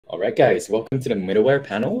All right, guys, welcome to the Middleware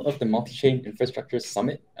panel of the Multi-Chain Infrastructure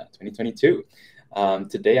Summit 2022.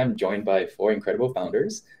 Today, I'm joined by four incredible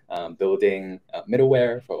founders building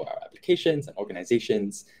middleware for our applications and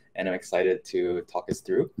organizations, and I'm excited to talk us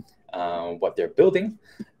through what they're building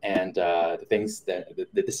and the things that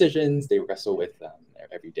the decisions they wrestle with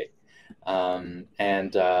every day.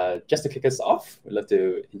 Just to kick us off, we'd love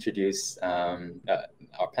to introduce our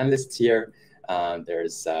panelists here.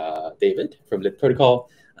 There's David from Lit Protocol,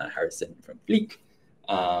 Harrison from Fleek,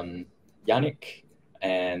 Yannik,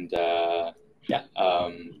 and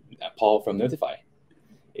Paul from Notifi.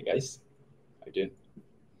 Hey guys, how you doing?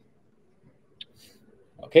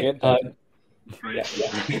 Okay. So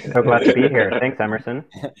glad to be here. Thanks, Emerson.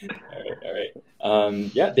 All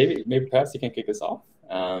right. David, maybe perhaps you can kick us off.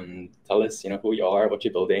 Tell us, who you are, what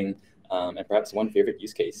you're building, and perhaps one favorite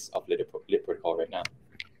use case of Lit Protocol right now.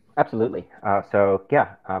 Absolutely. As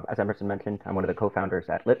Emerson mentioned, I'm one of the co-founders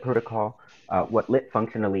at Lit Protocol. What Lit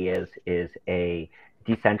functionally is a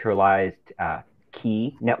decentralized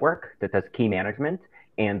key network that does key management,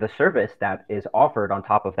 and the service that is offered on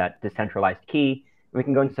top of that decentralized key. We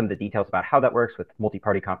can go into some of the details about how that works with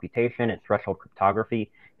multi-party computation and threshold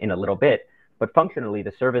cryptography in a little bit. But functionally,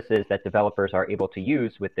 the services that developers are able to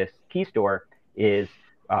use with this key store is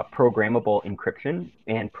programmable encryption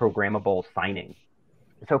and programmable signing.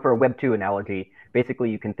 So for a Web 2 analogy,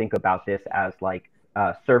 basically you can think about this as like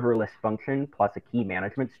a serverless function plus a key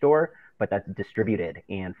management store, but that's distributed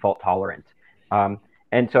and fault tolerant.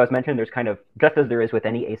 And so as mentioned, there's kind of, just as there is with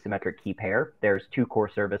any asymmetric key pair, there's two core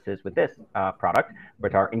services with this product,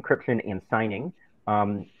 which are encryption and signing.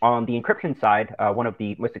 On the encryption side, one of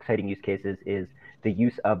the most exciting use cases is the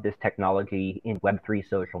use of this technology in Web3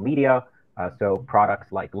 social media. So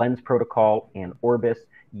products like Lens Protocol and Orbis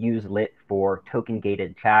use Lit for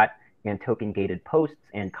token-gated chat and token-gated posts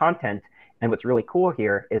and content. And what's really cool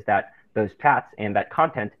here is that those chats and that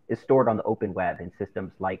content is stored on the open web in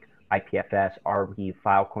systems like IPFS, Arweave,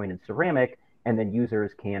 Filecoin, and Ceramic, and then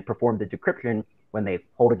users can perform the decryption when they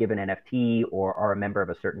hold a given NFT or are a member of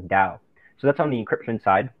a certain DAO. So that's on the encryption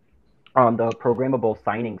side. On the programmable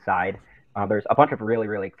signing side, there's a bunch of really,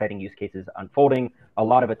 really exciting use cases unfolding, a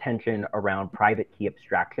lot of attention around private key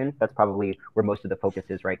abstraction. That's probably where most of the focus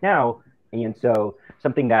is right now. And so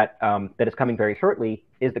something that is coming very shortly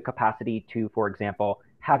is the capacity to, for example,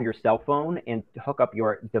 have your cell phone and hook up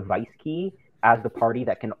your device key as the party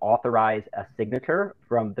that can authorize a signature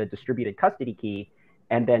from the distributed custody key,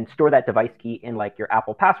 and then store that device key in like your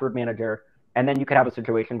Apple password manager. And then you could have a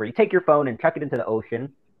situation where you take your phone and chuck it into the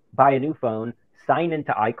ocean, buy a new phone, sign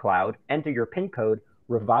into iCloud, enter your PIN code,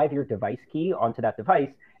 revive your device key onto that device,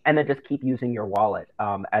 and then just keep using your wallet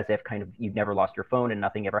as if kind of you've never lost your phone and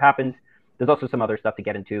nothing ever happened. There's also some other stuff to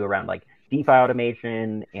get into around like DeFi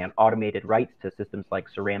automation and automated writes to systems like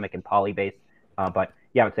Ceramic and Polybase. But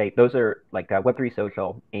yeah, I would say those are like Web3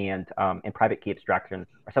 social and private key abstraction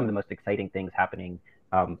are some of the most exciting things happening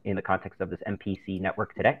in the context of this MPC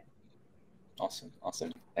network today.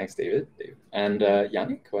 Awesome. Thanks, David. And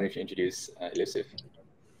Yannik, why don't you introduce Elusiv?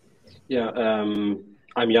 Yeah,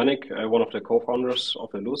 I'm Yannik, one of the co-founders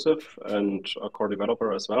of Elusiv and a core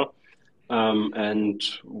developer as well. And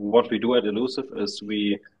what we do at Elusiv is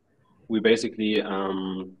we basically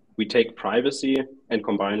we take privacy and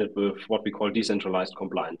combine it with what we call decentralized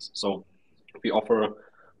compliance. So we offer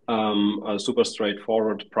a super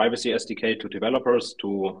straightforward privacy SDK to developers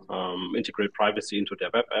to integrate privacy into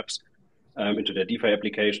their web apps, into their DeFi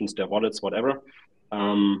applications, their wallets, whatever,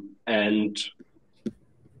 and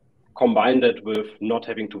combine that with not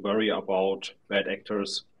having to worry about bad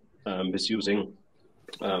actors misusing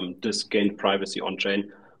this gained privacy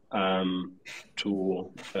on-chain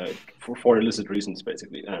for illicit reasons,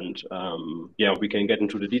 basically. And yeah, we can get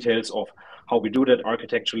into the details of how we do that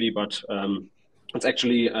architecturally, but it's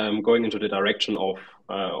actually going into the direction of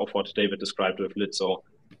what David described with Lit. So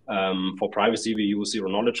for privacy, we use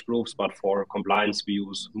zero-knowledge proofs, but for compliance, we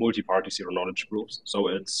use multi-party zero-knowledge proofs. So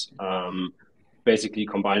it's basically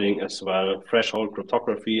combining as well threshold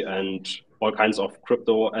cryptography and all kinds of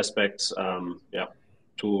crypto aspects,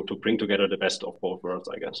 to bring together the best of both worlds,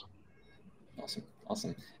 I guess.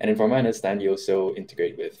 Awesome. And then from my understanding, you also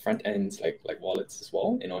integrate with front ends like wallets as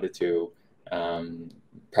well in order to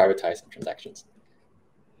prioritize some transactions.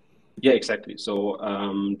 Yeah, exactly. So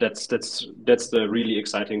that's the really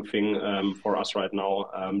exciting thing for us right now,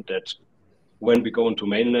 that when we go into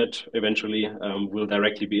mainnet, eventually we'll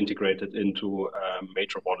directly be integrated into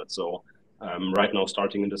major wallets. So right now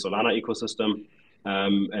starting in the Solana ecosystem,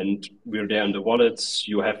 and we're there in the wallets.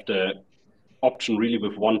 You have the option really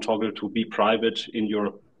with one toggle to be private in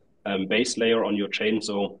your base layer on your chain.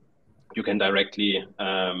 So you can directly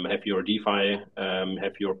have your DeFi,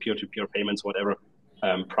 have your peer-to-peer payments, whatever,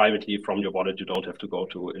 privately from your wallet. You don't have to go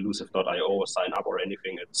to elusiv.io, sign up or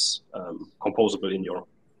anything. It's composable in your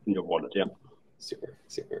wallet. Yeah. Super,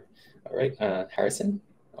 super. All right, Harrison,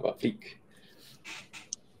 how about Fleek?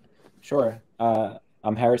 Sure.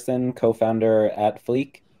 I'm Harrison, co-founder at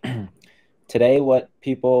Fleek. Today, what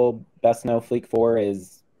people best know Fleek for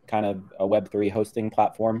is kind of a Web3 hosting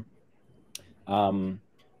platform.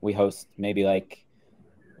 We host maybe like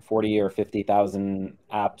 40 or 50,000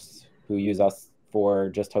 apps who use us for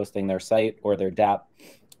just hosting their site or their dApp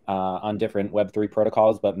on different Web3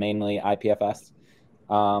 protocols, but mainly IPFS.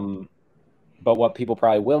 But what people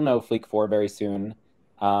probably will know Fleek for very soon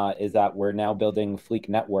is that we're now building Fleek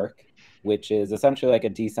Network, which is essentially like a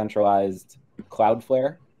decentralized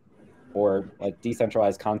Cloudflare or like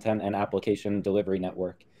decentralized content and application delivery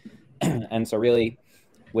network. And so really,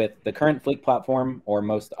 with the current Fleek platform or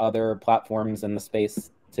most other platforms in the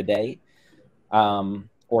space today,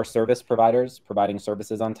 or service providers providing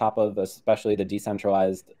services on top of especially the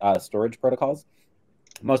decentralized storage protocols,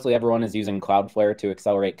 mostly everyone is using Cloudflare to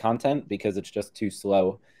accelerate content because it's just too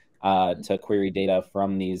slow to query data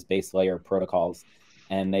from these base layer protocols.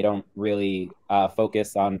 And they don't really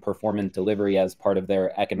focus on performant delivery as part of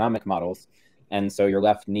their economic models. And so you're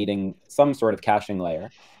left needing some sort of caching layer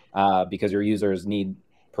because your users need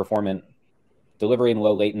performant delivery and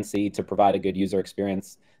low latency to provide a good user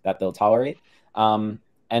experience that they'll tolerate.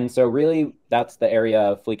 And so really that's the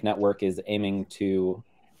area Fleek Network is aiming to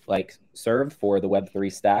like serve for the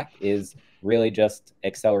Web3 stack, is really just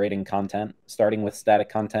accelerating content, starting with static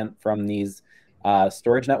content from these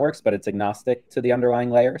storage networks, but it's agnostic to the underlying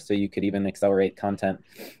layer. So you could even accelerate content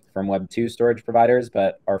from Web2 storage providers,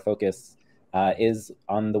 but our focus is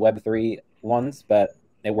on the Web3 ones, but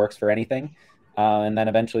it works for anything. And then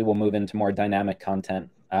eventually we'll move into more dynamic content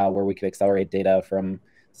where we could accelerate data from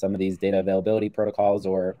some of these data availability protocols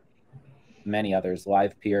or many others,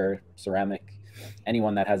 Live Peer, Ceramic,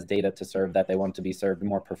 anyone that has data to serve that they want to be served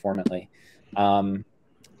more performantly. And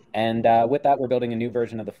with that, we're building a new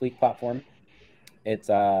version of the Fleek platform. It's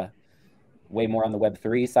way more on the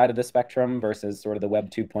Web3 side of the spectrum versus sort of the Web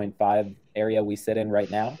 2.5 area we sit in right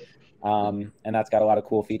now. And that's got a lot of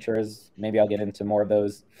cool features. Maybe I'll get into more of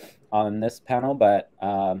those on this panel, but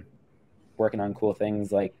working on cool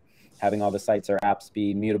things like having all the sites or apps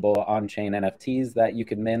be mutable on-chain NFTs that you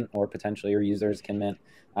can mint or potentially your users can mint.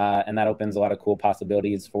 And that opens a lot of cool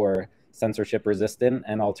possibilities for censorship resistant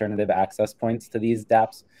and alternative access points to these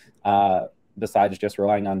dApps, besides just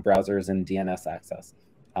relying on browsers and DNS access.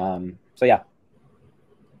 So yeah.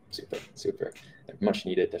 Super, super. Much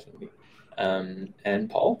needed, definitely. And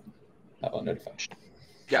Paul, how about Notifi?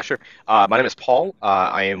 Yeah, sure. My name is Paul.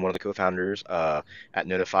 I am one of the co-founders at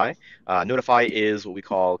Notifi. Notifi is what we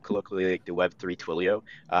call colloquially the Web3 Twilio.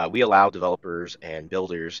 We allow developers and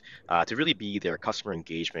builders to really be their customer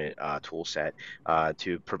engagement tool set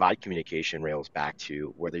to provide communication rails back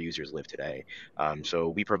to where their users live today. So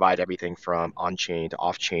we provide everything from on-chain to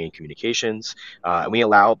off-chain communications, and we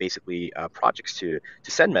allow basically projects to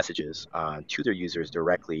send messages to their users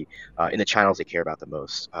directly in the channels they care about the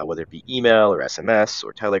most, whether it be email or SMS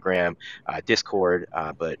or Telegram, Discord,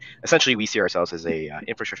 but essentially we see ourselves as a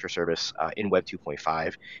infrastructure service in Web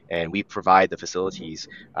 2.5, and we provide the facilities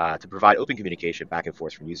to provide open communication back and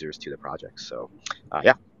forth from users to the projects. So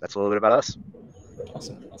yeah, that's a little bit about us.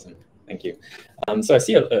 Awesome, awesome. Thank you. So I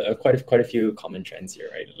see quite a few common trends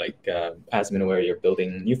here, right? Like as Middleware, you're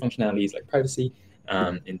building new functionalities like privacy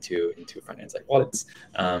into front ends like wallets,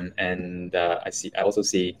 and I also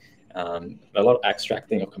see a lot of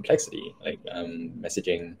abstracting of complexity, like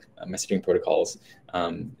messaging protocols,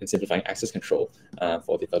 and simplifying access control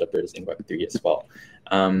for developers in Web3 as well.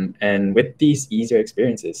 And with these easier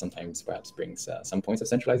experiences, sometimes perhaps brings some points of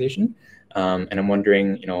centralization. And I'm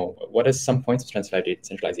wondering, what are some points of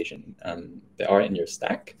centralization there are in your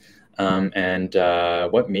stack, and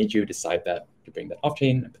what made you decide that to bring that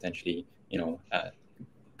off-chain and potentially,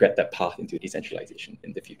 get that path into decentralization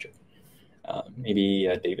in the future? Maybe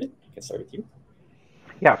David, I can start with you.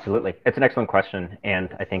 Yeah, absolutely. It's an excellent question,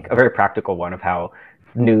 and I think a very practical one of how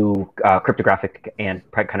new cryptographic and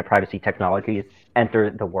kind of privacy technologies enter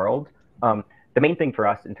the world. The main thing for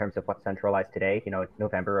us in terms of what's centralized today, it's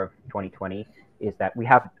November of 2020, is that we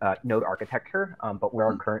have node architecture, but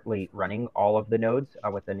we're currently running all of the nodes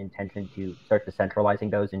with an intention to start decentralizing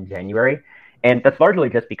those in January. And that's largely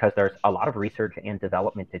just because there's a lot of research and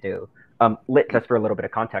development to do. Lit, just for a little bit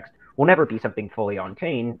of context, will never be something fully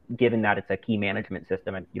on-chain, given that it's a key management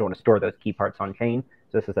system and you don't want to store those key parts on-chain.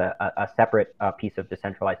 So this is a separate piece of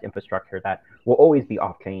decentralized infrastructure that will always be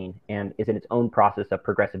off-chain and is in its own process of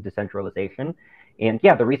progressive decentralization. And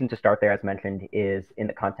yeah, the reason to start there, as mentioned, is in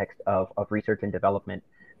the context of research and development.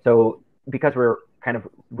 So because we're kind of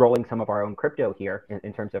rolling some of our own crypto here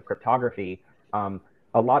in terms of cryptography,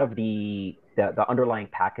 a lot of the underlying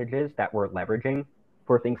packages that we're leveraging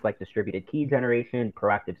for things like distributed key generation,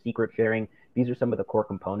 proactive secret sharing, these are some of the core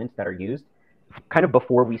components that are used. Kind of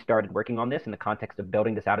before we started working on this in the context of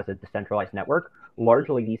building this out as a decentralized network,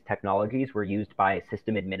 largely these technologies were used by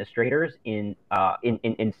system administrators in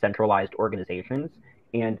centralized organizations.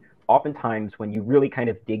 And oftentimes when you really kind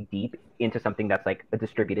of dig deep into something that's like a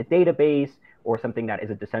distributed database or something that is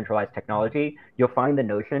a decentralized technology, you'll find the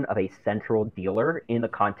notion of a central dealer in the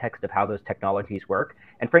context of how those technologies work.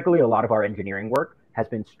 And frankly, a lot of our engineering work has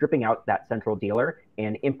been stripping out that central dealer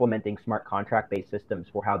and implementing smart contract-based systems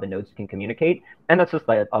for how the nodes can communicate. And that's just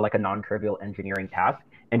like a non-trivial engineering task,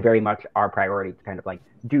 and very much our priority to kind of like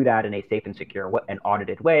do that in a safe and secure and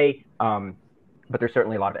audited way. But there's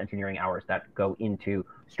certainly a lot of engineering hours that go into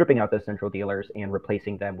stripping out those central dealers and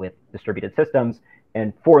replacing them with distributed systems.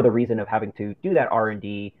 And for the reason of having to do that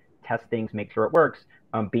R&D, test things, make sure it works,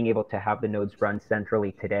 being able to have the nodes run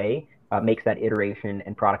centrally today makes that iteration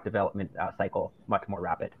and product development cycle much more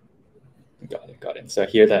rapid. Got it. So I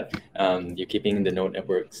hear that you're keeping the node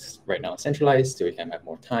networks right now centralized so we can have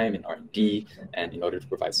more time in R&D and in order to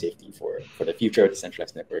provide safety for the future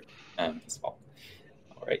decentralized network as well.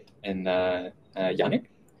 All right. And Yannik?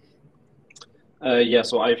 Yeah,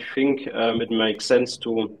 so I think it makes sense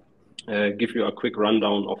to give you a quick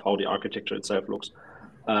rundown of how the architecture itself looks.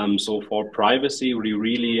 So for privacy, we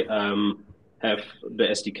really have the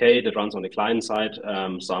SDK that runs on the client side,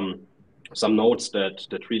 some nodes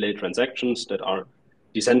that relay transactions that are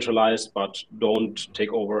decentralized but don't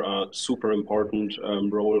take over a super important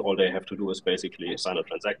role. All they have to do is basically sign a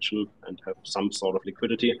transaction and have some sort of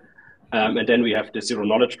liquidity. And then we have the zero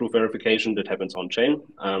knowledge proof verification that happens on chain.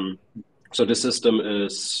 So this system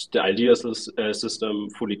is the ideal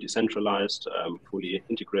system, fully decentralized, fully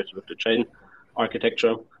integrated with the chain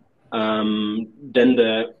architecture. Then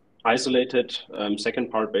the isolated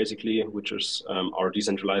second part, basically, which is our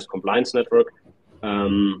decentralized compliance network.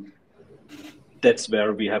 That's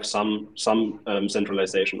where we have some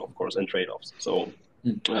centralization, of course, and trade-offs. So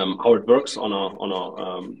how it works on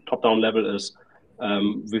a top-down level is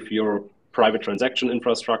with your private transaction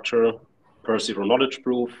infrastructure per zero knowledge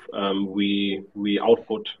proof, we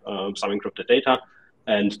output some encrypted data,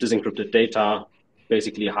 and this encrypted data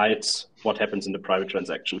basically hides what happens in the private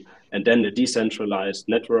transaction. And then the decentralized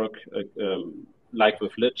network, like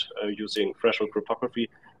with LIT, using threshold cryptography,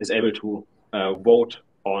 is able to vote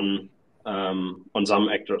on some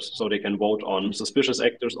actors. So they can vote on suspicious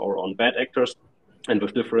actors or on bad actors, and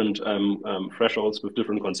with different thresholds, with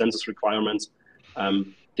different consensus requirements,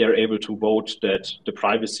 they're able to vote that the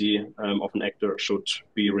privacy of an actor should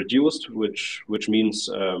be reduced, which means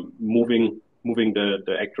moving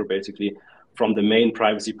the actor basically from the main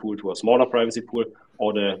privacy pool to a smaller privacy pool,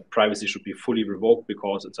 or the privacy should be fully revoked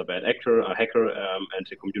because it's a bad actor, a hacker, and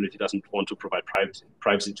the community doesn't want to provide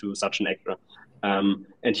privacy to such an actor.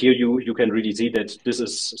 And here you can really see that this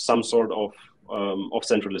is some sort of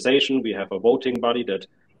centralization. We have a voting body that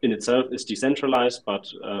in itself is decentralized,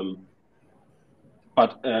 but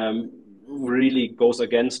really goes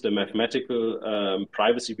against the mathematical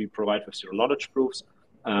privacy we provide with zero knowledge proofs.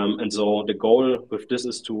 And so the goal with this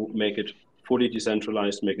is to make it fully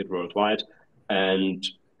decentralized, make it worldwide, and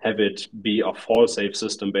have it be a fall-safe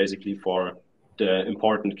system basically for the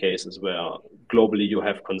important cases where globally you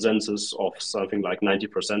have consensus of something like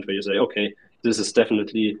 90%, where you say, okay, this is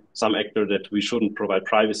definitely some actor that we shouldn't provide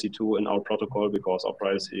privacy to in our protocol because our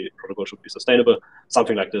privacy protocol should be sustainable,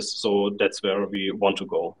 something like this. So that's where we want to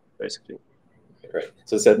go, basically. Right.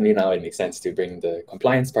 So certainly now it makes sense to bring the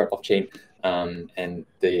compliance part off chain, and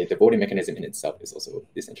the voting mechanism in itself is also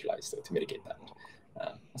decentralized, so to mitigate that.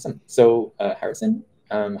 Awesome. So Harrison,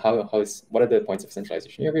 what are the points of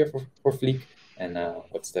centralization area for Fleek, and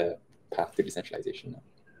what's the path to decentralization now?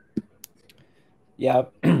 Yeah,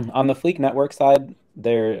 on the Fleek network side,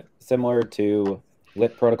 they're similar to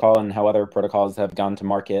LIT protocol and how other protocols have gone to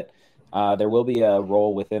market. There will be a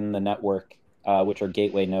role within the network, which are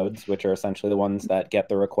gateway nodes, which are essentially the ones that get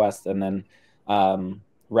the requests and then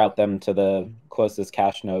route them to the closest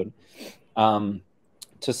cache node.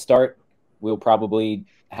 To start, we'll probably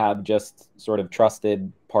have just sort of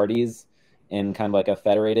trusted parties in kind of like a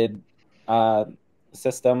federated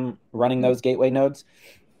system running those gateway nodes.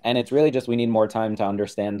 And it's really just we need more time to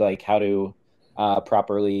understand like how to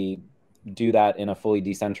properly do that in a fully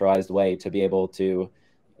decentralized way to be able to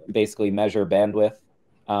basically measure bandwidth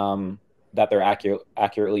that they're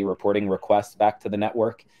accurately reporting requests back to the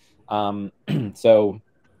network. So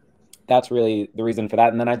that's really the reason for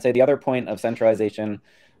that. And then I'd say the other point of centralization,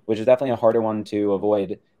 which is definitely a harder one to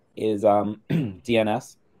avoid, is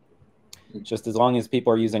DNS. Just as long as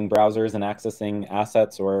people are using browsers and accessing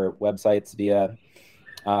assets or websites via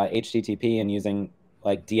HTTP and using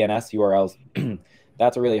like DNS URLs,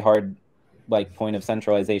 that's a really hard like point of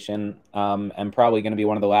centralization, and probably going to be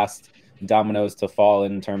one of the last dominoes to fall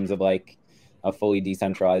in terms of like a fully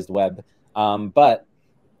decentralized web. But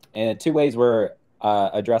two ways we're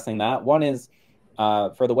addressing that. One is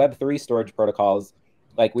for the Web3 storage protocols,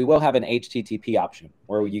 like we will have an HTTP option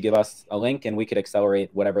where you give us a link and we could accelerate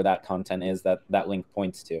whatever that content is that that link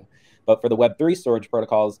points to. But for the Web3 storage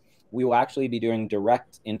protocols, we will actually be doing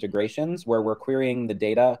direct integrations where we're querying the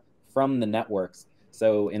data from the networks.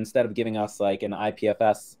 So instead of giving us like an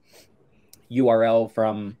IPFS URL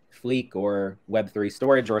from Fleek or Web3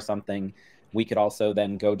 storage or something, we could also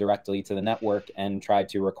then go directly to the network and try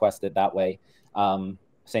to request it that way.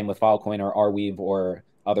 Same with Filecoin or Arweave or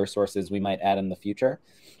other sources we might add in the future.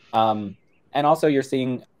 And also you're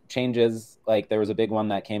seeing changes, like there was a big one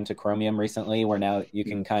that came to Chromium recently where now you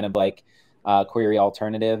can kind of like query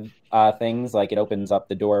alternative things, like it opens up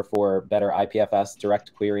the door for better IPFS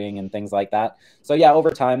direct querying and things like that. So yeah,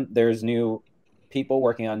 over time, there's new people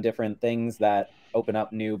working on different things that open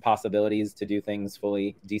up new possibilities to do things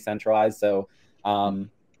fully decentralized. So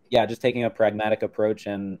yeah, just taking a pragmatic approach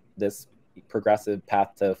and this progressive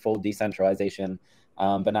path to full decentralization,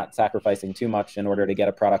 but not sacrificing too much in order to get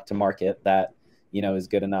a product to market that, you know, is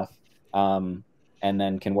good enough, and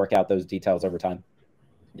then can work out those details over time.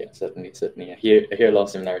 Yeah, certainly. I hear a lot of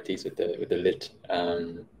similarities with the lit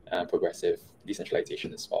progressive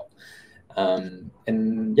decentralization as well.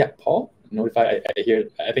 And yeah, Paul, Notifi,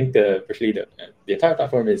 I think virtually the entire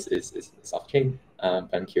platform is off chain. But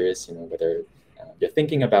I'm curious, you know, whether you're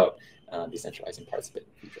thinking about decentralizing parts of it in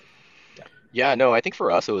the future. Yeah, no, I think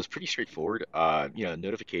for us it was pretty straightforward. You know,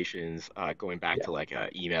 notifications going back to like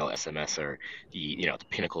email, SMS are the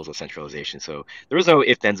pinnacles of centralization. So there was no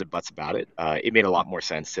ifs, ands, and buts about it. It made a lot more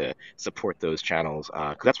sense to support those channels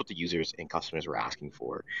because that's what the users and customers were asking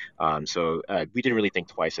for. So we didn't really think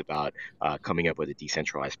twice about coming up with a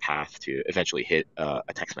decentralized path to eventually hit a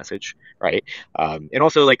text message, right? And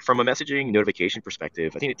also, like from a messaging notification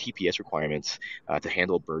perspective, I think the TPS requirements to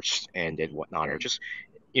handle bursts and whatnot are just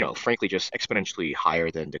frankly, just exponentially higher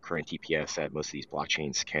than the current TPS that most of these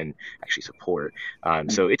blockchains can actually support.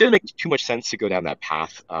 So it didn't make too much sense to go down that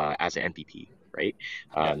path as an MVP, right?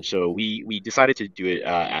 So we decided to do it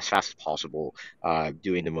as fast as possible,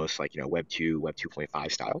 doing the most like Web 2, Web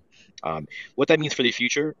 2.5 style. What that means for the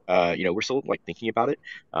future, we're still like thinking about it.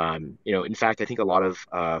 In fact, I think a lot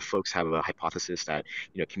of folks have a hypothesis that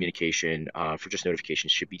communication for just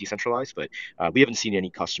notifications should be decentralized, but we haven't seen any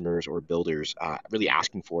customers or builders really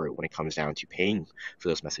asking for it when it comes down to paying for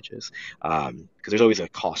those messages, because there's always a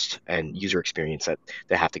cost and user experience that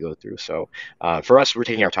they have to go through. So for us, we're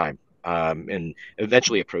taking our time. And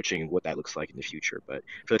eventually approaching what that looks like in the future. But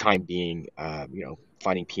for the time being,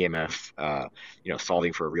 finding PMF,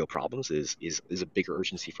 solving for real problems is a bigger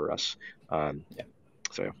urgency for us.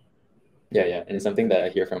 So. Yeah, and it's something that I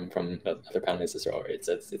hear from other panelists as well.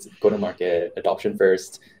 It's go to market, adoption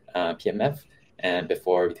first, PMF, and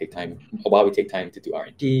while we take time to do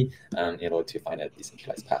R&D, to find a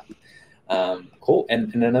decentralized path. Cool.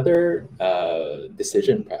 And another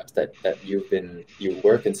decision perhaps that you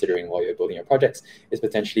were considering while you're building your projects is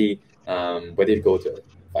potentially whether you go to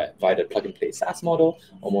via the plug and play SaaS model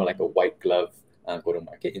or more like a white glove go to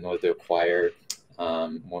market in order to acquire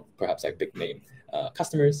more perhaps like big name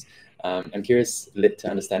customers. I'm curious, Lit, to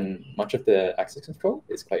understand much of the access control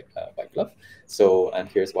is quite white glove. So I'm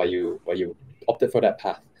curious why you opted for that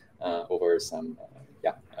path over some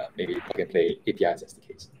maybe plug and play APIs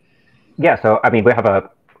SDKs. Yeah, so I mean, we have a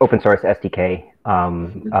open source SDK.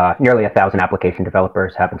 Nearly 1,000 application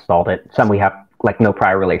developers have installed it. Some we have like no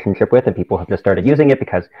prior relationship with, and people have just started using it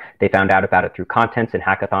because they found out about it through contents and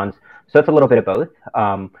hackathons. So it's a little bit of both.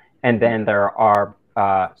 And then there are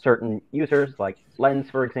certain users like Lens,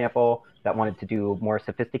 for example, that wanted to do more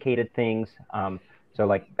sophisticated things. So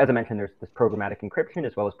like, as I mentioned, there's this programmatic encryption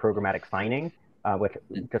as well as programmatic signing, which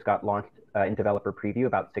just got launched in developer preview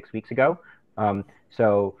about 6 weeks ago.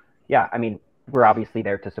 So yeah, I mean, we're obviously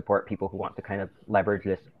there to support people who want to kind of leverage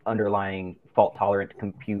this underlying fault-tolerant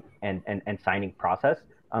compute and signing process.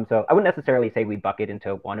 So I wouldn't necessarily say we bucket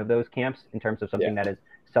into one of those camps in terms of something that is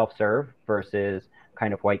self-serve versus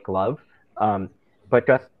kind of white glove. But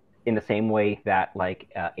just in the same way that like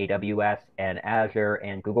AWS and Azure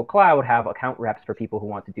and Google Cloud have account reps for people who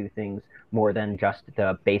want to do things more than just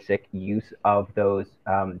the basic use of those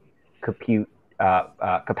compute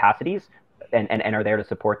capacities and are there to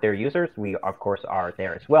support their users. We, of course, are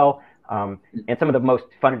there as well. And some of the most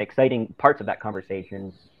fun and exciting parts of that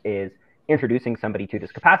conversation is introducing somebody to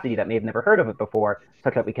this capacity that may have never heard of it before,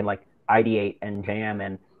 such that we can like ideate and jam.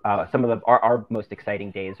 And some of our most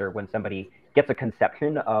exciting days are when somebody gets a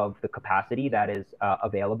conception of the capacity that is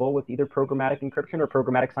available with either programmatic encryption or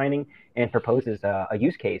programmatic signing and proposes a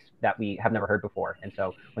use case that we have never heard before. And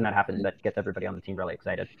so when that happens, that gets everybody on the team really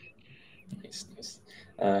excited. Nice, nice.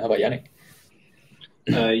 How about Yannik?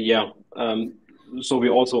 So we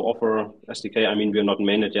also offer SDK. I mean, we're not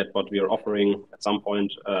mainnet yet, but we are offering at some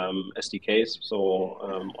point SDKs. So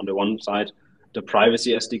on the one side, the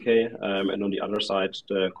privacy SDK, and on the other side,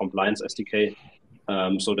 the compliance SDK.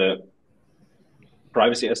 So the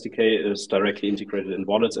privacy SDK is directly integrated in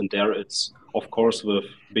wallets, and there it's, of course, with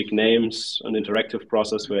big names, an interactive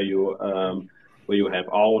process where you have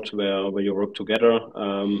out, where you work together,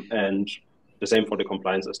 and the same for the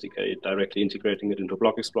compliance SDK, directly integrating it into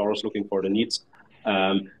block explorers, looking for the needs.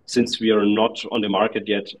 Since we are not on the market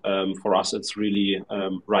yet, for us, it's really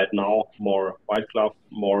right now more white glove,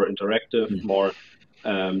 more interactive, more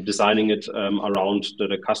designing it around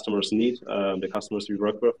the customer's need, the customers we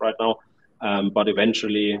work with right now. But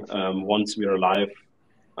eventually, once we are live,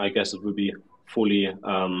 I guess it will be fully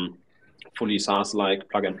SaaS-like,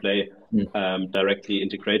 plug and play, directly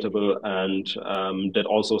integratable, and that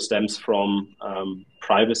also stems from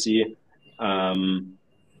privacy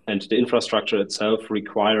and the infrastructure itself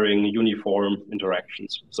requiring uniform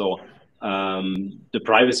interactions. So the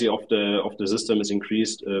privacy of the system is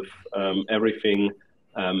increased if everything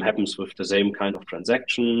happens with the same kind of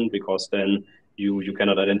transaction, because then you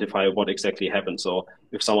cannot identify what exactly happened. So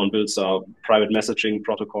if someone builds a private messaging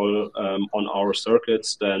protocol on our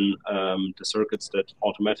circuits, then the circuits that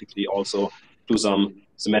automatically also do some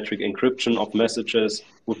symmetric encryption of messages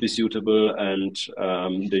would be suitable, and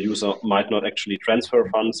the user might not actually transfer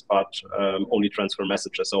funds, but only transfer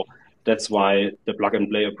messages. So that's why the plug and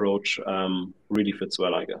play approach really fits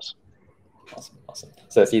well, I guess. Awesome, awesome.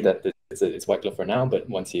 So I see that it's white glove for now, but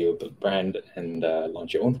once you brand and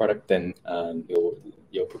launch your own product, then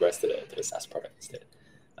you'll progress to the SaaS product instead.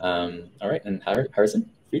 All right, and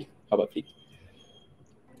Harrison, Fleek, how about Fleek?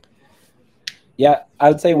 Yeah, I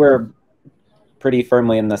would say we're pretty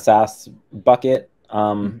firmly in the SaaS bucket.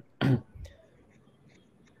 The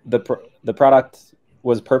product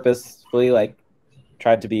was purposefully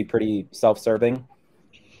tried to be pretty self-serving,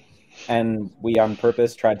 and we on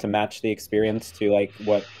purpose tried to match the experience to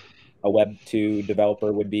what a Web 2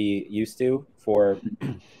 developer would be used to for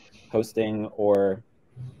hosting, or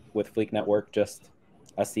with Fleek Network, just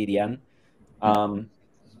a CDN.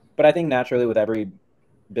 But I think naturally with every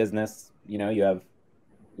business, you have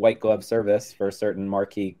white glove service for certain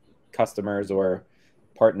marquee customers or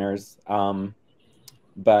partners.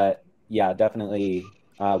 But yeah, definitely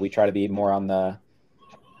we try to be more on the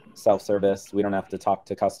self-service. We don't have to talk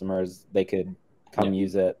to customers. They could come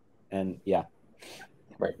use it. And yeah.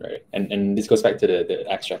 Right. And this goes back to the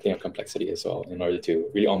extracting of complexity as well, in order to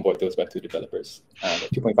really onboard those Web 2 developers,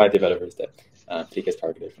 2.5 developers that Fleek has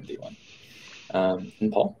targeted from day one.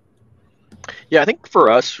 And Paul? Yeah, I think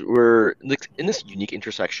for us, we're in this unique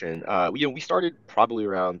intersection. We started probably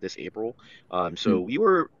around this April. So we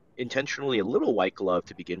were intentionally a little white glove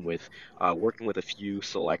to begin with, working with a few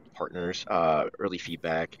select partners, early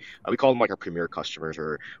feedback. We call them our premier customers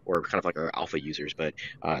or kind of our alpha users, but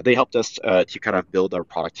they helped us to kind of build our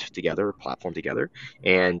product together, platform together.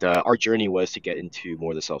 And our journey was to get into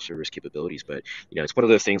more of the self-service capabilities. But it's one of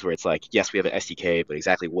those things where it's yes, we have an SDK, but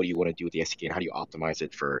exactly what do you want to do with the SDK, and how do you optimize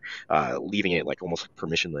it for leaving it almost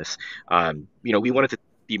permissionless? We wanted to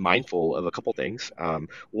be mindful of a couple things.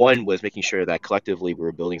 One was making sure that collectively we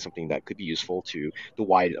were building something that could be useful to the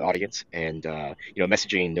wide audience, and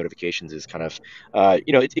messaging and notifications is kind of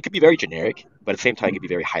it could be very generic, but at the same time it could be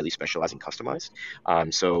very highly specialized and customized.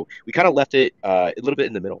 So we kind of left it a little bit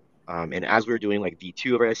in the middle. And as we were doing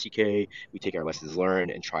V2 of our SDK, we take our lessons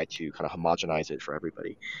learned and try to kind of homogenize it for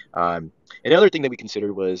everybody. And the other thing that we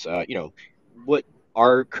considered was what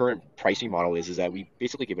our current pricing model is that we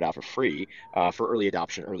basically give it out for free for early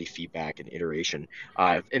adoption, early feedback, and iteration.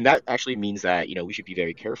 And that actually means that we should be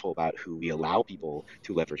very careful about who we allow people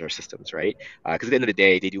to leverage our systems, right? Because at the end of the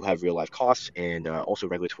day, they do have real life costs and also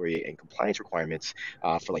regulatory and compliance requirements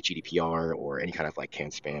for GDPR or any kind of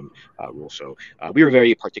CAN spam rule. So we were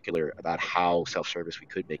very particular about how self-service we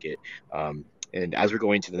could make it. And as we're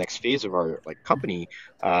going to the next phase of our company,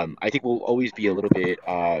 I think we'll always be a little bit,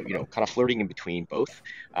 kind of flirting in between both,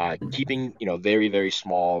 keeping, very, very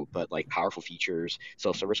small but like powerful features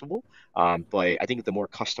self-serviceable. But I think the more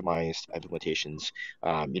customized implementations,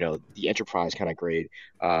 the enterprise kind of grade,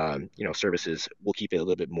 services, will keep it a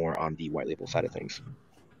little bit more on the white label side of things.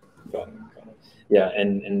 Got it. Yeah,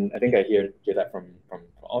 and I think I hear that from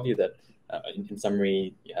all of you that in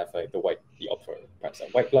summary, you have like the opt for perhaps a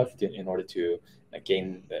white glove in order to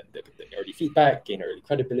gain the early feedback, gain early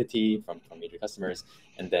credibility from major customers,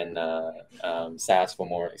 and then SaaS for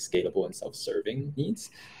more scalable and self-serving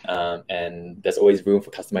needs. And there's always room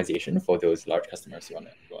for customization for those large customers you want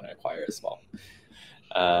to acquire as well.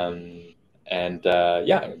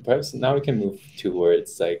 Perhaps now we can move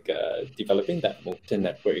towards developing that molten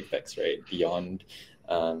network effects, right? Beyond,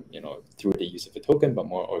 through the use of a token, but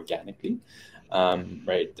more organically,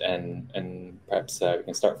 right? And perhaps we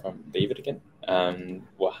can start from David again.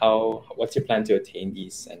 What's your plan to attain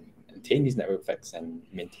these network effects and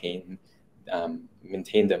maintain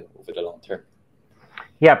them over the long term?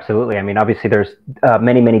 Yeah, absolutely. I mean, obviously, there's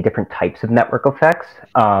many different types of network effects.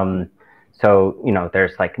 So,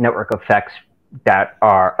 there's like network effects that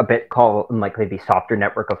are a bit called likely the softer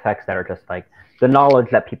network effects that are just like the knowledge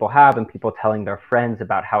that people have and people telling their friends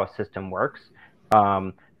about how a system works.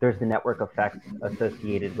 There's the network effects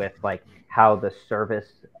associated with like how the service,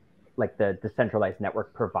 like the decentralized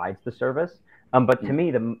network provides the service. But to me,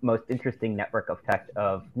 the most interesting network effect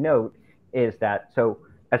of note is that, so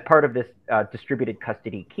as part of this distributed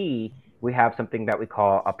custody key, we have something that we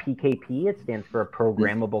call a PKP. It stands for a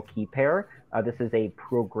programmable key pair. This is a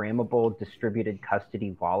programmable distributed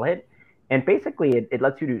custody wallet. And basically, it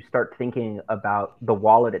lets you to start thinking about the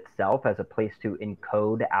wallet itself as a place to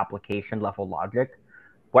encode application level logic.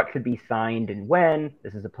 What should be signed and when?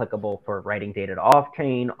 This is applicable for writing data to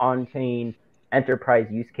off-chain, on-chain, enterprise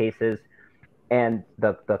use cases. And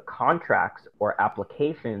the contracts or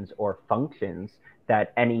applications or functions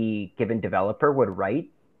that any given developer would write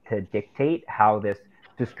to dictate how this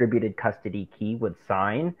distributed custody key would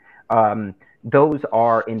sign, those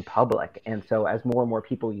are in public. And so as more and more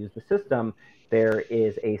people use the system, there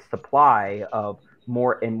is a supply of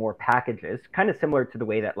more and more packages, kind of similar to the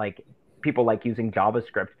way that like people like using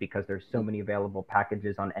JavaScript because there's so many available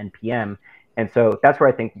packages on NPM. And so that's where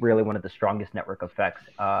I think really one of the strongest network effects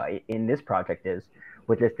in this project is,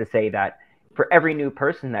 which is to say that for every new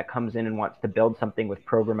person that comes in and wants to build something with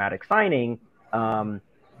programmatic signing,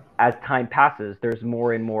 as time passes, there's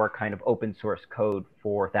more and more kind of open source code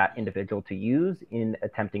for that individual to use in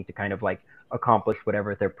attempting to kind of like accomplish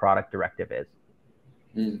whatever their product directive is.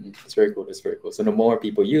 It's very cool. It's very cool. So the more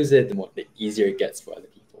people use it, the easier it gets for other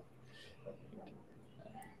people.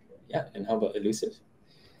 Yeah, and how about Elusiv?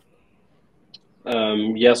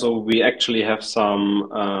 So we actually have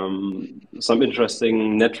some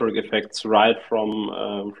interesting network effects right from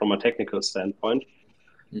a technical standpoint.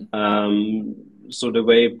 So the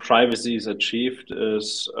way privacy is achieved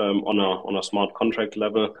is on a smart contract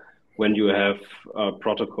level. When you have a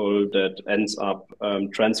protocol that ends up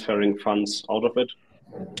transferring funds out of it,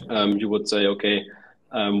 you would say, okay,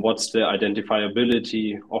 what's the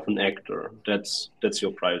identifiability of an actor? That's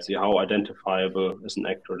your privacy. How identifiable is an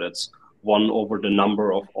actor? That's 1 over the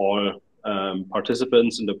number of all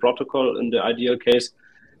participants in the protocol in the ideal case.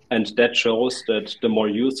 And that shows that the more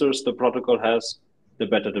users the protocol has, the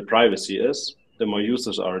better the privacy is, the more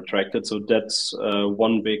users are attracted. So that's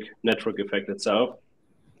one big network effect itself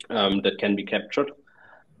that can be captured.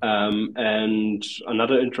 And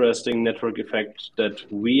another interesting network effect that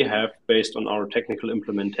we have based on our technical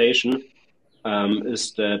implementation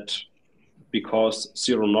is that because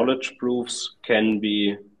zero knowledge proofs can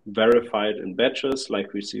be verified in batches,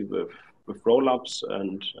 like we see with rollups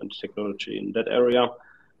and technology in that area,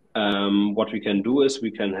 what we can do is we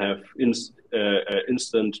can have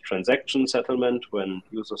instant transaction settlement when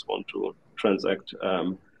users want to transact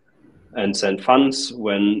and send funds.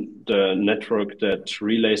 When the network that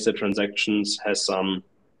relays the transactions has some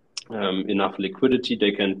enough liquidity,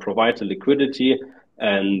 they can provide the liquidity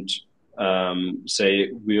and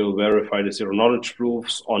say we'll verify the zero knowledge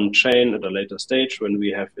proofs on chain at a later stage when we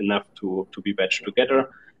have enough to be batched together.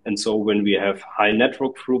 And so when we have high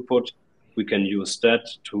network throughput, we can use that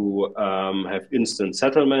to have instant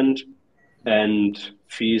settlement and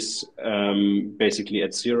fees basically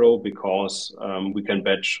at 0 because we can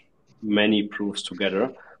batch many proofs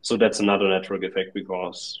together. So that's another network effect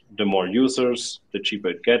because the more users, the cheaper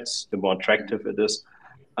it gets, the more attractive it is.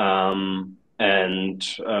 I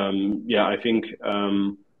think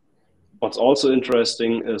what's also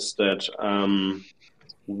interesting is that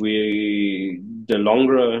the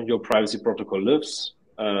longer your privacy protocol lives,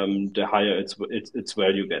 the higher its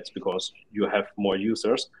value gets because you have more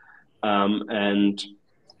users. And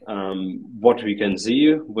what we can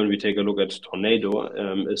see when we take a look at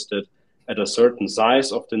Tornado is that at a certain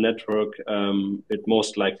size of the network, it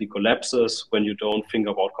most likely collapses when you don't think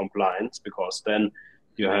about compliance, because then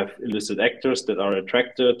you have illicit actors that are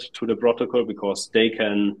attracted to the protocol because they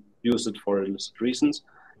can use it for illicit reasons.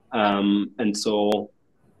 And so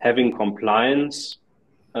having compliance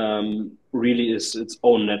really is its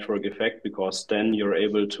own network effect, because then you're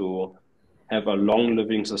able to have a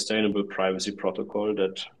long-living, sustainable privacy protocol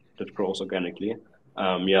that grows organically.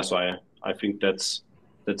 So I think that's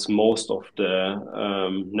most of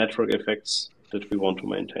the network effects that we want to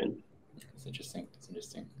maintain. That's interesting. That's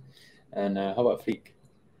interesting. And how about Fleek?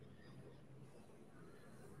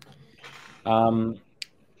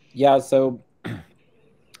 Yeah, so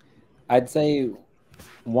I'd say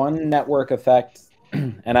one network effect,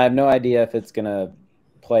 and I have no idea if it's going to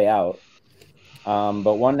play out,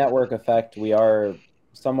 but one network effect we are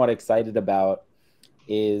somewhat excited about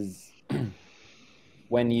is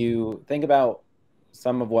when you think about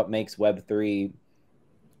some of what makes Web3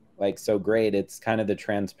 like so great, it's kind of the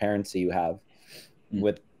transparency you have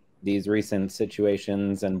with these recent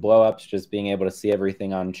situations and blowups, just being able to see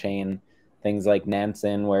everything on chain. Things like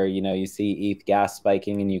Nansen, where you see ETH gas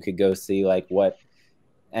spiking, and you could go see like what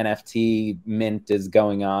NFT mint is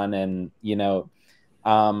going on, and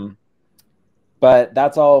but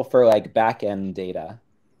that's all for like back end data,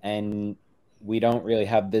 and we don't really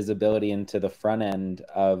have visibility into the front end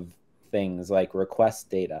of things like request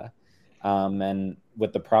data. And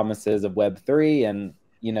with the promises of Web3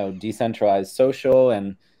 and decentralized social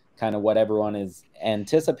and kind of what everyone is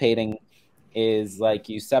anticipating is like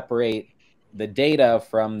you separate the data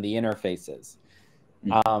from the interfaces.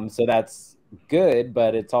 So that's good,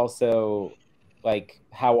 but it's also like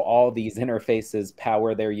how all these interfaces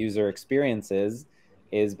power their user experiences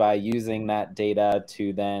is by using that data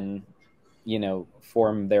to then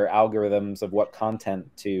form their algorithms of what content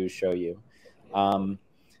to show you. And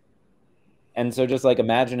so just like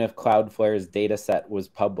imagine if Cloudflare's data set was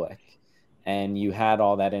public and you had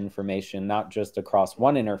all that information, not just across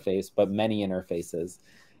one interface, but many interfaces.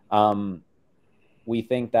 We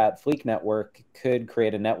think that Fleek network could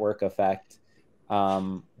create a network effect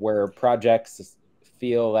where projects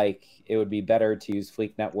feel like it would be better to use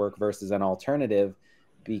Fleek network versus an alternative,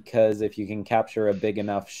 because if you can capture a big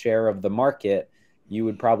enough share of the market, you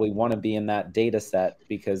would probably want to be in that data set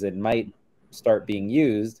because it might start being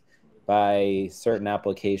used by certain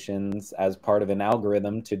applications as part of an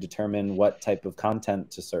algorithm to determine what type of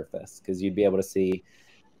content to surface. Because you'd be able to see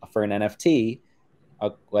for an NFT,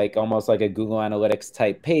 like almost like a Google Analytics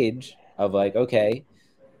type page of like, okay,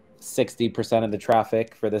 60% of the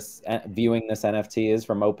traffic for this viewing this NFT is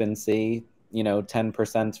from OpenSea,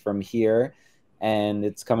 10% from here, and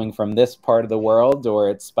it's coming from this part of the world, or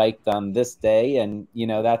it's spiked on this day, and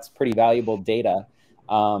that's pretty valuable data.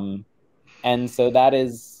 And so that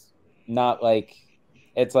is not like,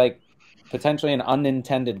 it's like potentially an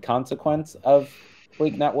unintended consequence of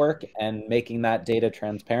Fleek network and making that data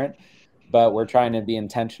transparent. But we're trying to be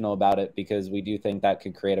intentional about it because we do think that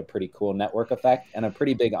could create a pretty cool network effect and a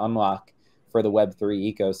pretty big unlock for the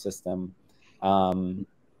Web3 ecosystem.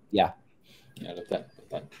 Yeah. I love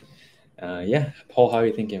that. Yeah, Paul, how are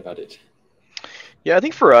you thinking about it? Yeah, I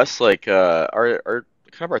think for us, like our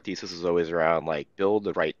kind of our thesis is always around like build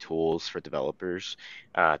the right tools for developers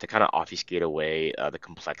to kind of obfuscate away the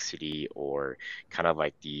complexity or kind of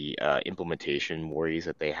like the implementation worries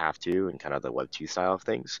that they have to and kind of the Web2 style of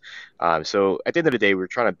things. So at the end of the day, we're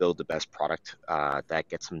trying to build the best product that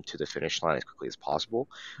gets them to the finish line as quickly as possible.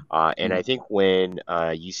 And I think when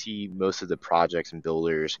you see most of the projects and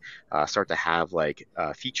builders start to have like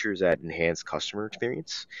features that enhance customer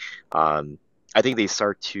experience, I think they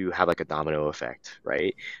start to have like a domino effect,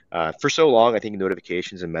 right? For so long, I think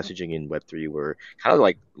notifications and messaging in Web3 were kind of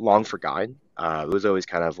like long forgotten. It was always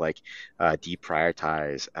kind of like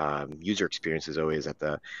deprioritized. User experience is always at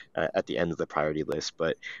the end of the priority list.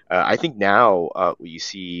 But I think now what you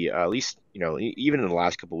see, at least even in the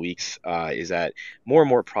last couple of weeks, is that more and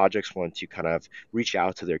more projects want to kind of reach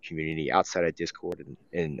out to their community outside of Discord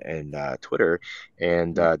and Twitter,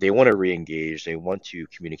 and they want to re-engage. They want to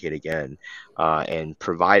communicate again and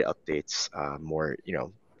provide updates more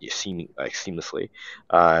seemingly seamlessly.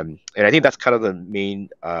 And I think that's kind of the main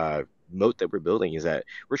moat that we're building is that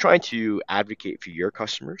we're trying to advocate for your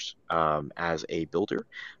customers as a builder,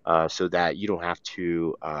 so that you don't have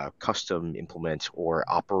to custom implement or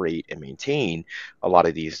operate and maintain a lot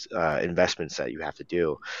of these investments that you have to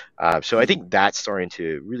do. So I think that's starting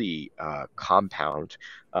to really compound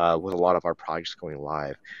with a lot of our projects going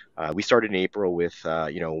live. We started in April with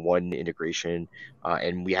one integration,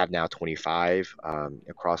 and we have now 25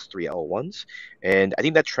 across 3 L1s. And I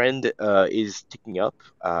think that trend is ticking up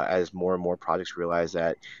as more and more projects realize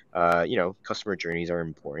that customer journeys are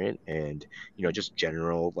important, and just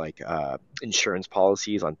general like insurance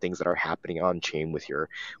policies on things that are happening on chain with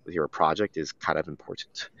your project is kind of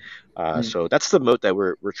important. So that's the moat that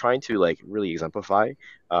we're trying to like really exemplify.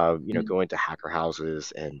 Going to hacker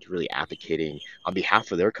houses and really advocating on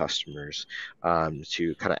behalf of their customers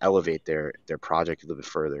to kind of elevate their project a little bit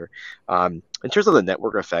further. In terms of the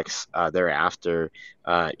network effects thereafter,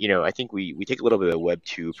 I think we take a little bit of a Web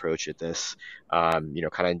 2 approach at this, kind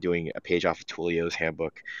of doing a page off of Twilio's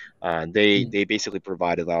handbook. They basically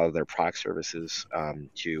provide a lot of their product services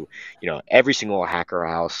to every single hacker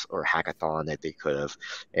house or hackathon that they could have,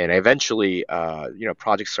 and eventually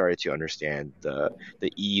projects started to understand the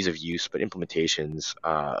ease of use, but implementations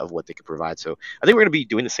of what they could provide. So I think we're going to be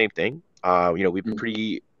doing the same thing. We've been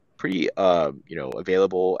pretty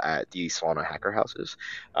available at the Solana hacker houses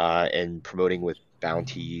and promoting with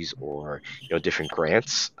bounties or different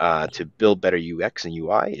grants to build better UX and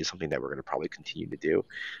UI is something that we're going to probably continue to do.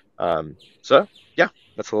 So yeah,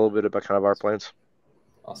 that's a little bit about kind of our plans.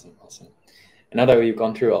 Awesome. And now that we've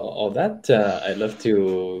gone through all that, I'd love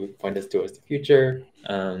to point us towards the future,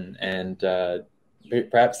 and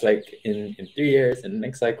perhaps like in 3 years, in the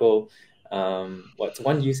next cycle, what's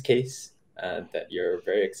one use case that you're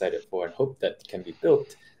very excited for and hope that can be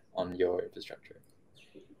built on your infrastructure?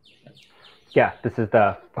 Yeah, this is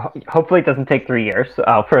hopefully it doesn't take 3 years.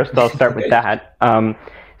 First, I'll start with that.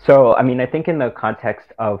 So, I mean, I think in the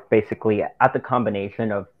context of basically at the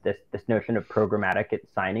combination of this notion of programmatic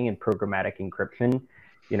signing and programmatic encryption,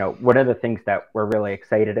 one of the things that we're really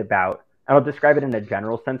excited about, and I'll describe it in a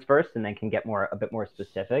general sense first and then can get a bit more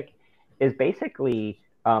specific, is basically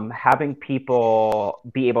having people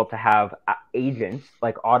be able to have agents,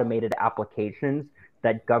 like automated applications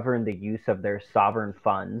that govern the use of their sovereign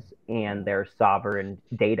funds and their sovereign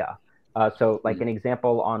data. So like an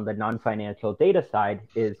example on the non-financial data side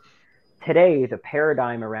is today the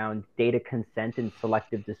paradigm around data consent and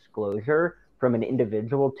selective disclosure from an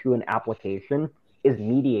individual to an application is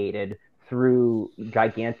mediated through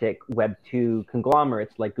gigantic Web 2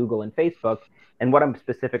 conglomerates like Google and Facebook. And what I'm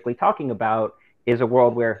specifically talking about is a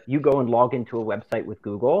world where you go and log into a website with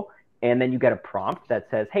Google, and then you get a prompt that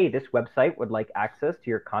says, hey, this website would like access to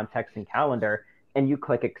your contacts and calendar, and you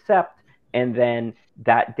click accept, and then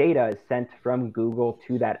that data is sent from Google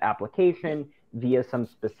to that application via some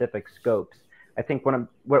specific scopes. I think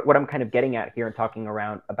what I'm kind of getting at here and talking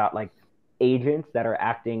around about like agents that are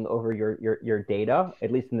acting over your data,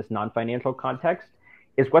 at least in this non-financial context,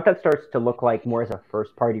 is what that starts to look like more as a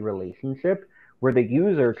first-party relationship, where the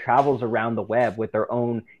user travels around the web with their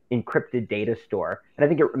own encrypted data store. And I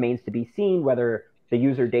think it remains to be seen whether the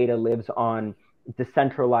user data lives on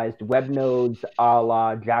decentralized web nodes a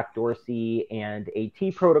la Jack Dorsey and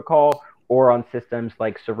AT protocol, or on systems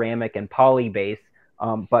like Ceramic and Polybase.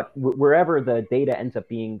 But wherever the data ends up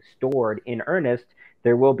being stored in earnest,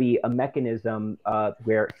 there will be a mechanism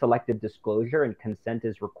where selective disclosure and consent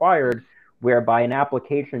is required, whereby an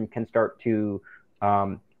application can start to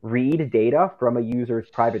read data from a user's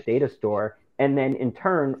private data store, and then in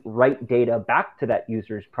turn write data back to that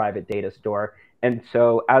user's private data store. And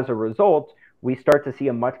so as a result, we start to see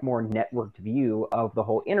a much more networked view of the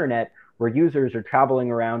whole internet, where users are traveling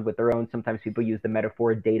around with their own, sometimes people use the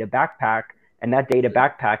metaphor, data backpack, and that data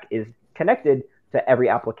backpack is connected to every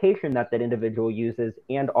application that individual uses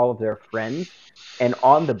and all of their friends. And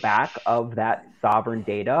on the back of that sovereign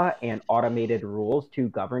data and automated rules to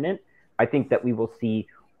govern it, I think that we will see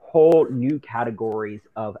whole new categories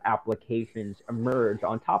of applications emerge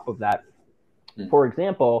on top of that. For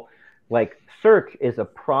example, like search is a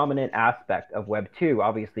prominent aspect of Web 2.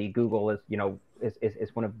 Obviously, Google is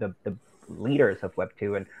one of the leaders of Web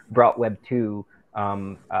 2 and brought Web 2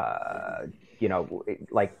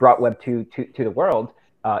 brought Web 2 to the world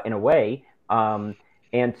in a way.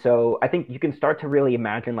 And so I think you can start to really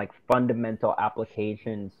imagine like fundamental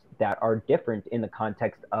applications that are different in the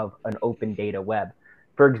context of an open data web.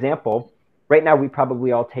 For example, right now we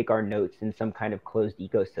probably all take our notes in some kind of closed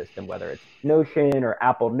ecosystem, whether it's Notion or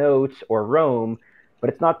Apple Notes or Roam, but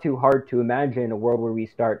it's not too hard to imagine a world where we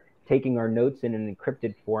start taking our notes in an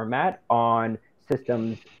encrypted format on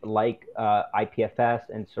systems like IPFS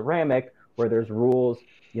and Ceramic, where there's rules,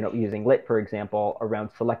 using lit, for example, around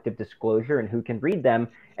selective disclosure and who can read them.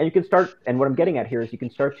 And you can start, and what I'm getting at here is you can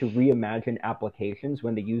start to reimagine applications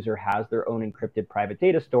when the user has their own encrypted private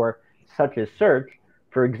data store, such as search.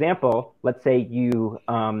 For example, let's say you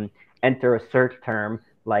enter a search term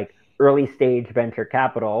like early stage venture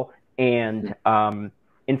capital, and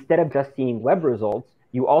instead of just seeing web results,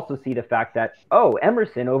 you also see the fact that, oh,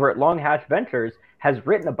 Emerson over at LongHash Ventures has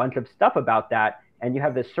written a bunch of stuff about that, and you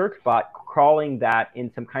have this search bot crawling that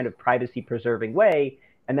in some kind of privacy preserving way.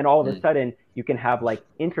 And then all of a sudden, you can have like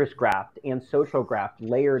interest graph and social graph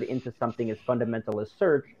layered into something as fundamental as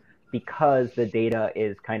search, because the data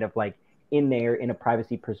is kind of like in there in a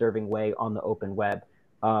privacy preserving way on the open web.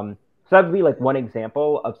 So that would be like one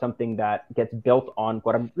example of something that gets built on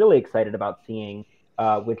what I'm really excited about seeing,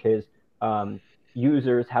 which is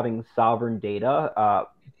users having sovereign data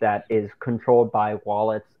that is controlled by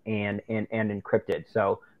wallets and encrypted.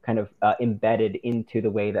 So kind of embedded into the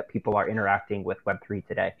way that people are interacting with Web3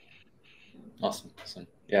 today. Awesome.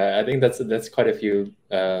 Yeah, I think that's quite a few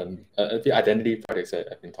identity projects that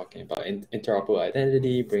I've been talking about. Interoperable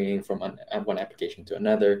identity, bringing from one application to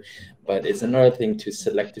another. But it's another thing to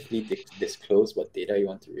selectively disclose what data you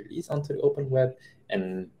want to release onto the open web.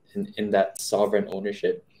 And in that sovereign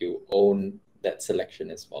ownership, you own that selection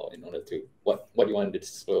as well in order to what you want to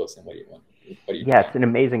disclose and what you want. It's an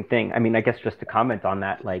amazing thing. I mean, I guess just to comment on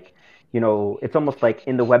that, like, it's almost like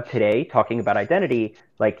in the web today, talking about identity,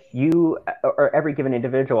 like you or every given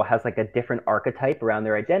individual has like a different archetype around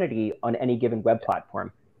their identity on any given web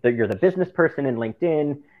platform. So you're the business person in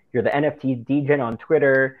LinkedIn, you're the NFT degen on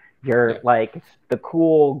Twitter, you're like the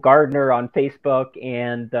cool gardener on Facebook,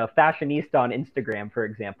 and the fashionista on Instagram, for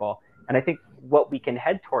example. And I think what we can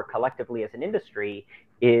head toward collectively as an industry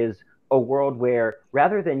is a world where,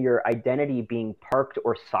 rather than your identity being parked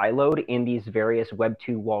or siloed in these various Web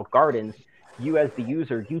 2 walled gardens, you as the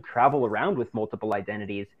user, you travel around with multiple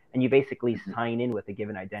identities, and you basically sign in with a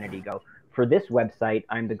given identity. Go, for this website,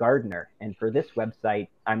 I'm the gardener, and for this website,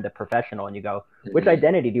 I'm the professional. And you go, which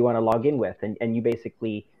identity do you want to log in with? And you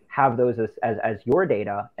basically have those as your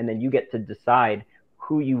data, and then you get to decide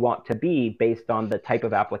who you want to be based on the type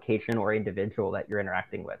of application or individual that you're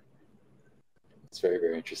interacting with. It's very,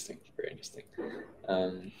 very interesting. Very interesting.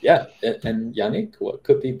 Yeah, and Yannik, what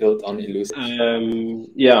could be built on Elusiv?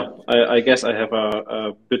 I guess I have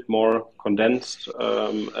a bit more condensed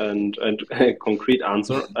and concrete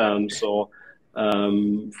answer.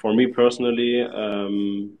 For me personally,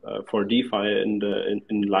 for DeFi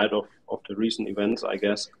in light of the recent events, I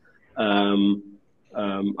guess,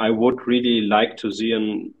 I would really like to see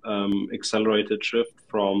an accelerated shift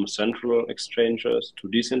from central exchanges to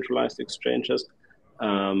decentralized exchanges.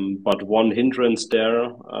 But one hindrance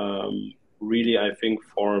there, really, I think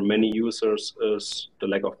for many users, is the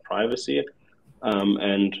lack of privacy.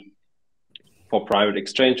 And for private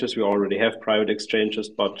exchanges, we already have private exchanges,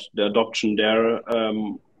 but the adoption there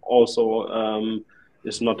also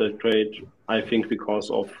is not that great, I think, because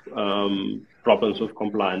of problems with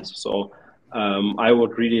compliance. So I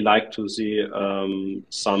would really like to see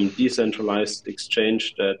some decentralized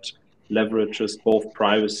exchange that leverages both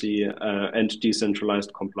privacy and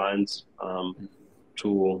decentralized compliance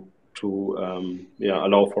to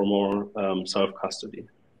allow for more self-custody.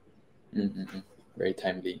 Very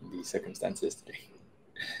timely in these circumstances today.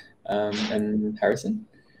 And Harrison?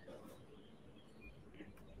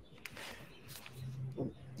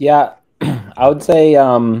 Yeah, I would say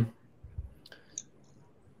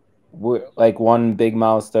like one big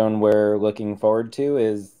milestone we're looking forward to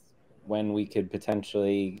is when we could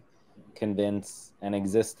potentially convince an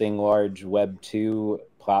existing large Web 2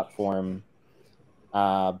 platform,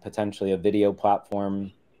 potentially a video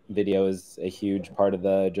platform. Video is a huge part of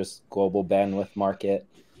the just global bandwidth market.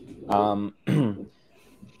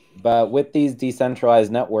 But with these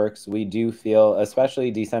decentralized networks, we do feel,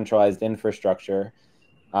 especially decentralized infrastructure,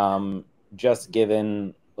 just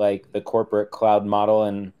given like the corporate cloud model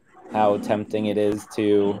and how tempting it is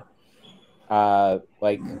to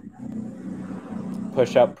like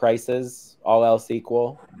push up prices, all else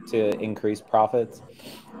equal, to increase profits,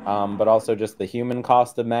 but also just the human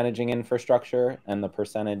cost of managing infrastructure and the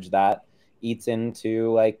percentage that eats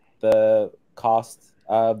into like the cost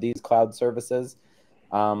of these cloud services.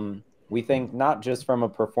 We think not just from a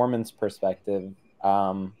performance perspective,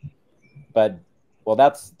 but well,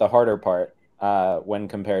 that's the harder part when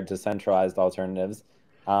compared to centralized alternatives.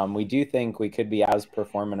 We do think we could be as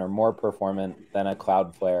performant or more performant than a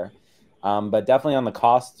Cloudflare. But definitely on the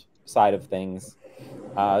cost side of things,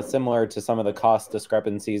 similar to some of the cost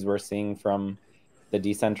discrepancies we're seeing from the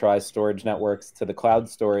decentralized storage networks to the cloud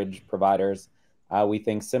storage providers, we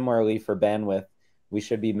think similarly for bandwidth, we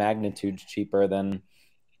should be magnitudes cheaper than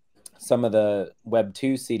some of the Web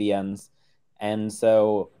 2 CDNs. And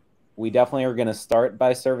so we definitely are going to start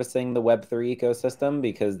by servicing the Web 3 ecosystem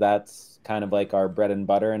because that's kind of like our bread and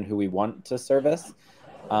butter and who we want to service.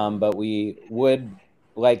 But we would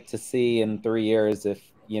like to see in 3 years if,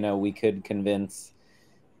 we could convince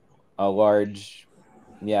a large,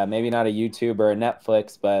 maybe not a YouTube or a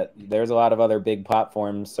Netflix, but there's a lot of other big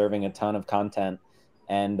platforms serving a ton of content.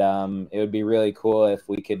 And it would be really cool if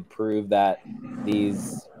we could prove that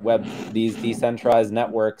these decentralized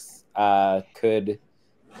networks could,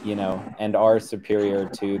 and are superior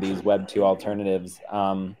to these Web 2 alternatives.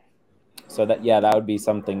 So that would be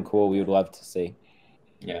something cool we would love to see.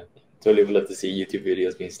 Yeah, totally would love to see YouTube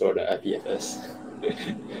videos being stored at IPFS.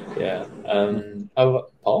 Yeah. How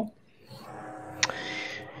about Paul?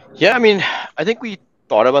 Yeah, I mean, I think we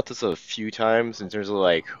thought about this a few times in terms of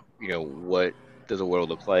like, what does the world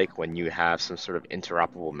look like when you have some sort of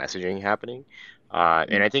interoperable messaging happening?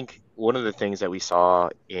 And I think one of the things that we saw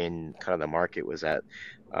in kind of the market was that,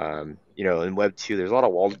 in Web 2, there's a lot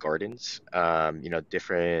of walled gardens,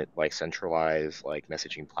 different like centralized like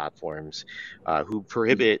messaging platforms who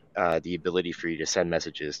prohibit the ability for you to send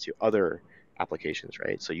messages to other applications,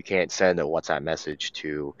 right? So you can't send a WhatsApp message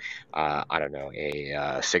to, I don't know,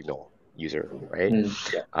 a Signal user, right?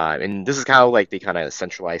 Yeah. And this is how like they kind of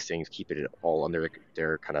centralize things, keep it all under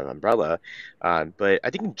their kind of umbrella. But I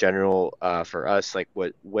think in general, for us, like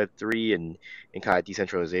what Web3 and kind of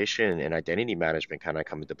decentralization and identity management kind of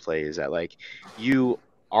come into play is that like you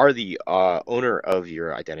are the owner of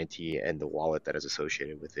your identity and the wallet that is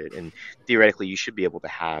associated with it. And theoretically, you should be able to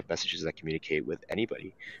have messages that communicate with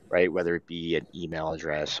anybody, right? Whether it be an email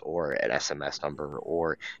address or an SMS number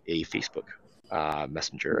or a Facebook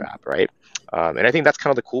messenger app, right? And I think that's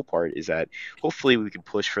kind of the cool part is that hopefully we can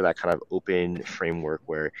push for that kind of open framework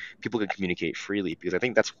where people can communicate freely, because I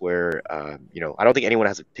think that's where, I don't think anyone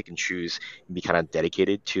has to pick and choose and be kind of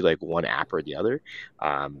dedicated to like one app or the other.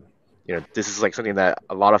 This is like something that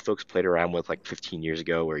a lot of folks played around with like 15 years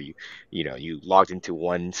ago, where you logged into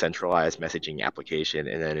one centralized messaging application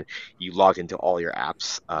and then you logged into all your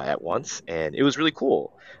apps at once, and it was really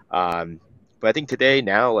cool. But I think today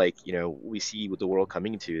now, like, we see what the world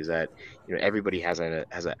coming to is that, everybody has a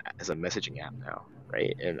messaging app now,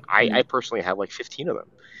 right? And I personally have like 15 of them,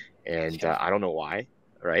 and I don't know why,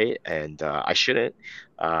 right? And I shouldn't.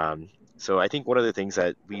 So I think one of the things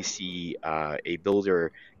that we see a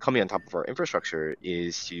builder coming on top of our infrastructure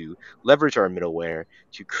is to leverage our middleware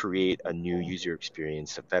to create a new user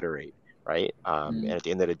experience to federate, right? And at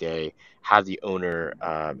the end of the day, have the owner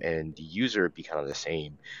and the user be kind of the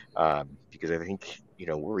same. Because I think,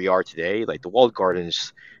 where we are today, like the walled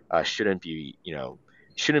gardens shouldn't be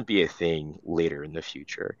a thing later in the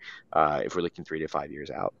future if we're looking 3 to 5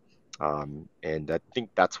 years out. And I think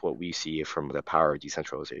that's what we see from the power of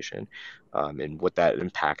decentralization and what that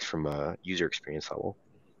impacts from a user experience level.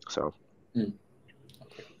 So, okay.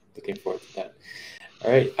 Looking forward to that.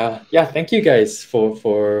 All right. Thank you guys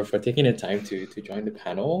for taking the time to join the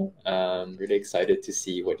panel. Really excited to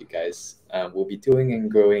see what you guys will be doing and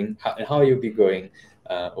growing, and how you'll be growing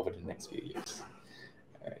over the next few years.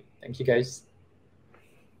 All right. Thank you guys.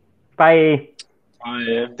 Bye.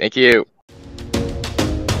 Bye. Thank you.